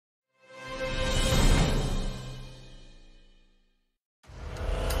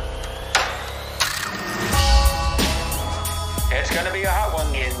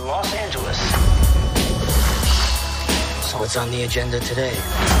What's on the agenda today?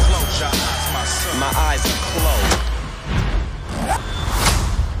 Close your eyes, my son. My eyes are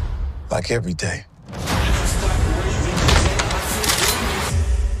closed. Like every day.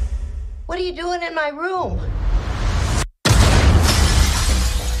 What are you doing in my room?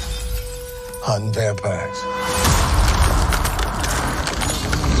 Hunting vampires.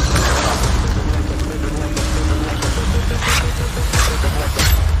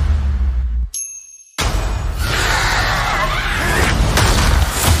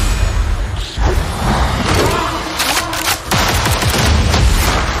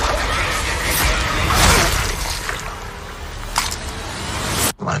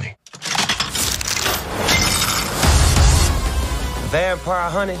 Money. Vampire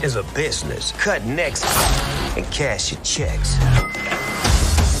hunting is a business. Cut necks and cash your checks.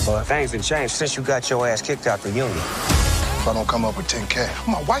 Well, things have changed since you got your ass kicked out the union. If I don't come up with 10K,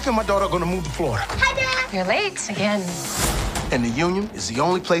 my wife and my daughter are gonna move to Florida. Hi, Dad. You're late again. And the union is the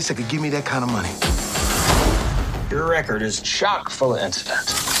only place that could give me that kind of money. Your record is chock full of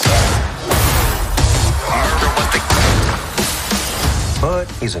incidents. But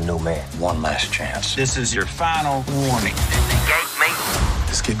he's a new man. One last chance. This is your final warning.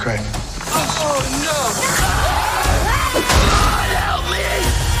 Let's get cracking. Oh, no! Help me!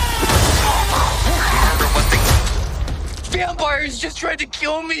 Vampires just tried to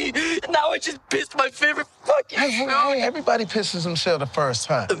kill me. Now I just pissed my favorite fucking Hey, everybody pisses themselves the first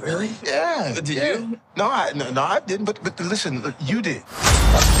time. Really? Yeah. Did you? No, I didn't. But listen, you did.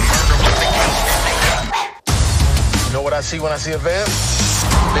 You know what I see when I see a vamp?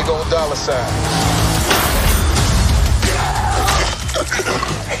 Big old dollar sign.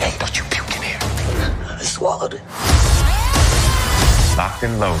 Hey, don't you puke in here. I swallowed it. Locked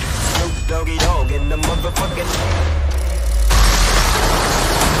and loaded. Dogg in the motherfucking...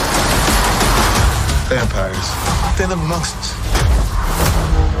 Vampires. They live amongst us.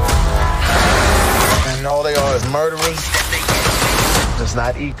 And all they are is murderers. Does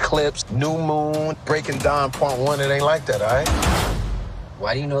not eclipse, new moon, breaking dawn, point one. It ain't like that, all right?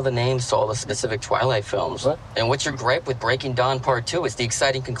 Why do you know the names to all the specific Twilight films? What? And what's your gripe with Breaking Dawn Part 2? It's the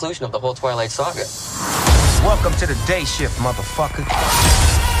exciting conclusion of the whole Twilight saga. Welcome to the day shift, motherfucker.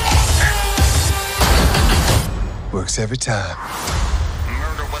 Works every time.